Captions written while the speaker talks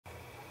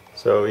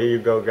So here you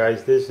go,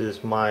 guys. This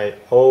is my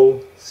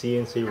old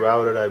CNC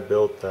router that I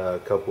built a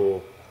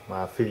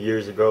few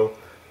years ago.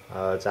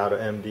 It's out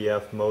of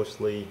MDF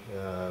mostly.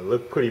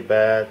 Looked pretty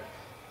bad.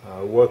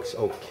 Works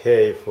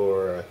okay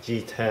for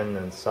G10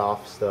 and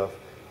soft stuff.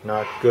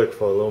 Not good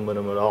for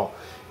aluminum at all.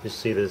 You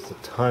see there's a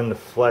ton of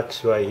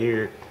flex right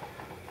here.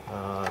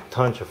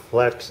 Tons of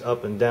flex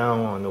up and down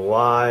on the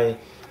Y,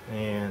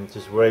 and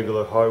just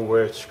regular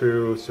hardware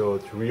screws. So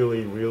it's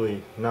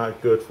really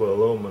not good for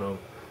aluminum.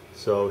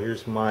 So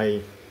here's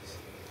my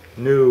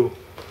new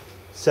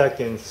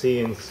second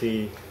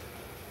CNC,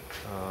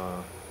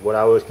 what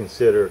I would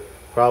consider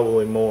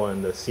probably more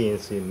in the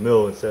CNC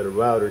mill instead of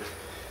routers.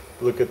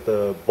 Look at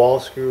the ball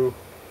screw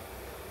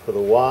for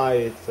the Y.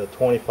 It's a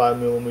 25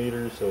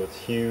 millimeters, so it's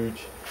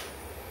huge.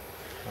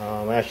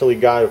 I actually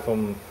got it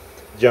from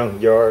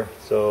junkyard,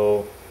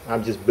 so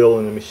I'm just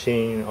building the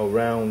machine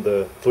around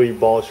the 3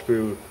 ball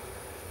screw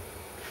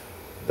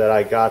that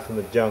I got from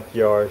the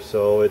junkyard.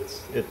 So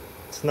it's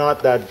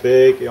not that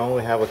big. You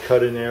only have a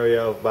cutting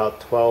area of about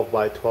 12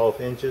 by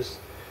 12 inches,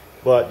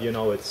 but you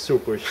know, it's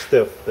super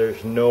stiff.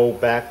 There's no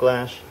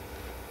backlash.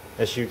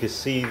 As you can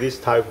see, this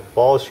type of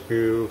ball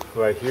screw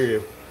right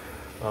here,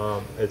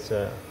 it's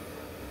a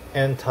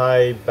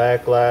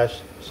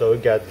anti-backlash, so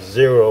it got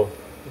 0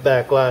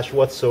 backlash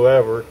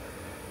whatsoever.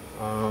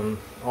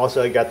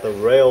 Also, I got the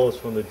rails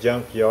from the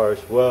junkyard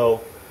as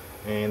well,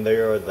 and they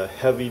are the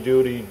heavy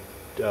duty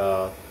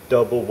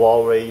double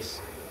wall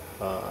race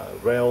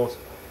rails.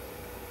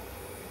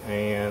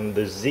 And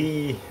the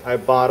Z, I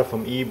bought it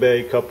from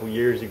eBay a couple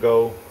years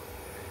ago,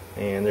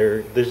 and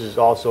this is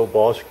also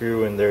ball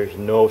screw, and there's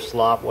no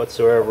slop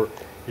whatsoever.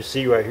 You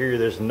see right here,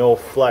 there's no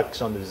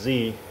flex on the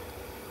Z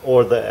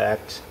or the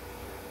X,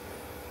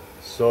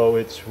 so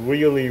it's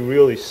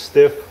really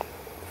stiff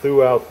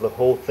throughout the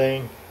whole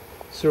thing.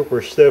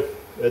 Super stiff.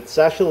 It's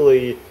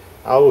actually,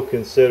 I would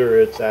consider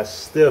it's as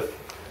stiff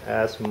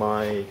as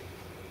my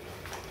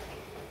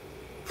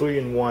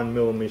 3-in-1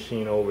 mill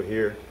machine over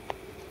here.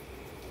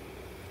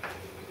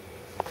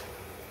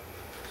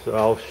 So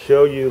I'll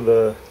show you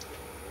the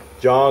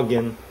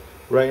jogging.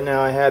 Right now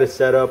I had it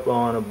set up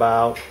on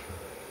about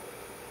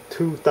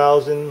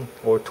 2,000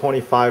 or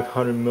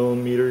 2,500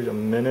 millimeters a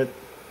minute,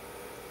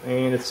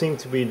 and it seemed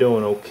to be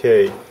doing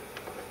okay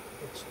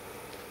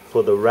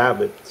for the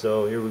rabbit.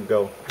 So here we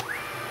go.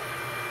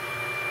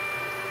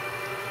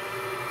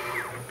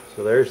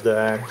 So there's the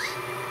X.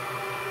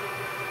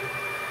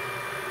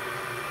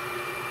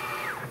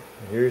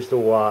 Here's the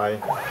Y.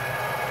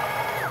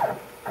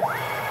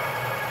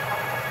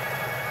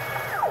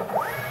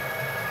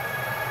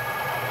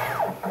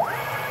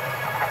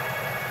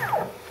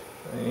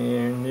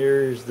 And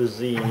here's the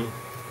Z.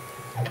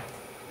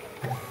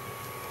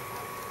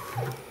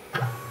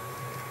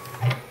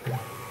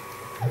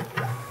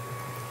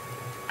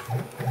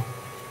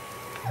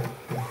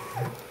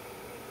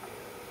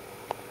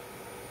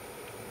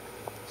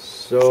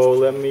 So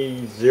let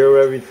me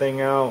zero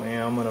everything out,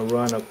 and I'm going to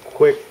run a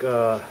quick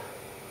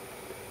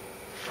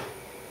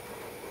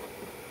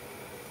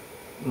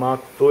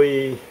Mach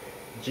 3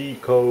 G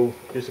code,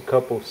 just a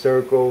couple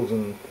circles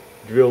and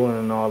drilling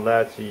and all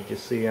that, so you can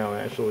see how I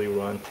actually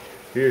run.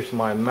 Here's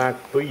my Mach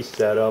 3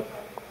 setup,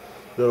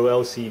 little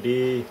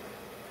LCD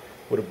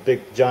with a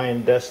big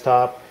giant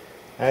desktop.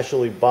 I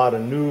actually bought a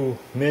new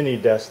mini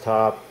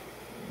desktop,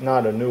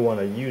 not a new one,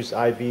 a used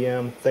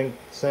IBM Think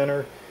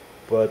Center,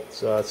 but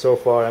so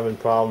far I'm having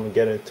a problem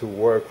getting it to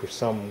work for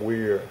some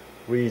weird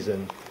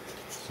reason.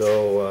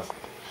 So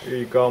here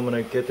you go. I'm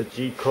gonna get the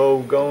G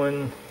code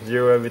going,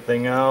 zero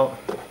everything out,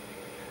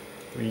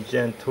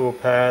 regen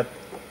toolpath.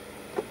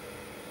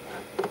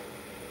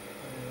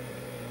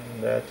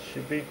 That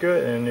should be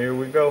good, and here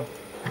we go.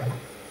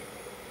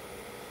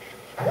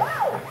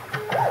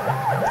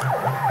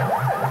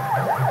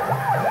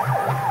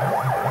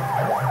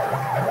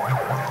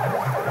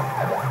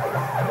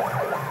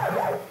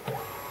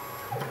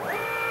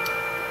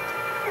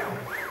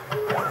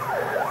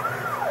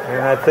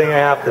 And I think I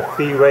have the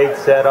feed rate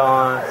set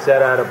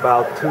at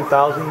about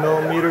 2,000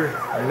 millimeters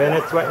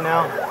minutes right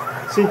now.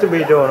 Seem to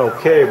be doing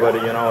okay, but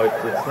you know,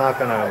 it's not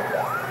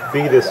gonna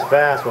be this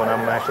fast when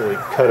I'm actually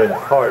cutting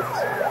parts,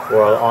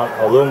 or on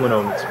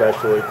aluminum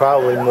especially.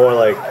 Probably more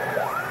like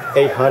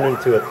 800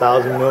 to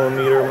 1,000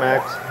 millimeter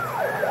max.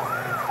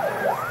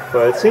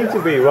 But it seems to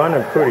be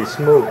running pretty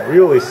smooth,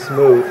 really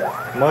smooth,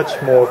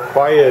 much more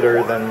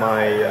quieter than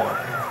my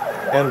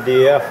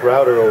MDF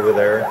router over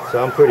there.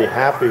 So I'm pretty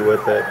happy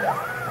with it.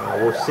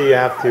 We'll see.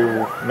 I have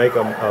to make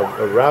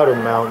a router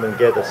mount and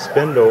get a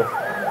spindle.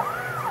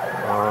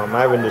 I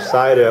haven't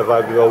decided if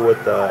I go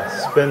with the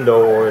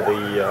spindle or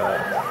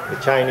the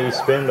Chinese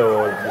spindle,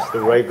 or just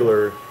the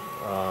regular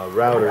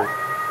router.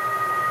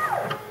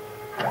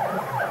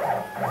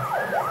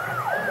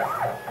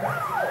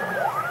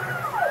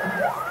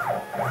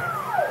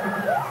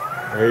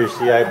 Here you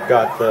see I've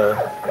got the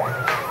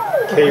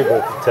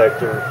cable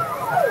protector.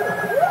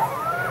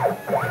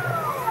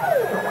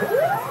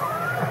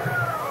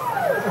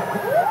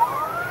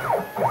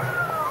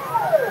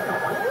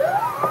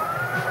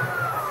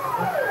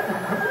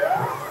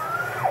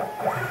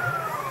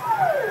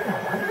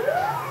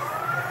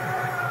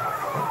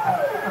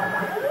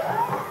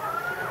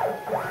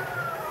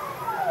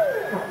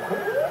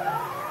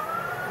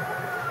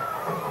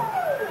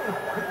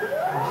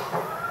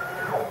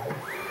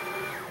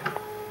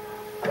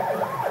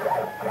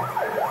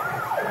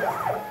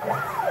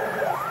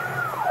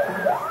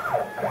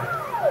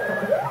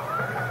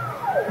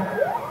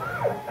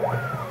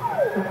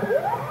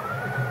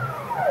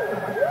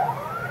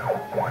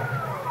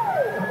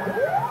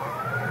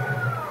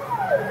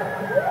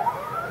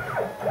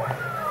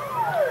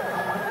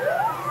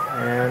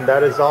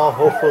 that is all.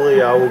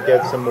 Hopefully I will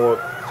get some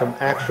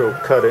actual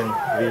cutting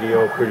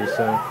video pretty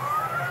soon.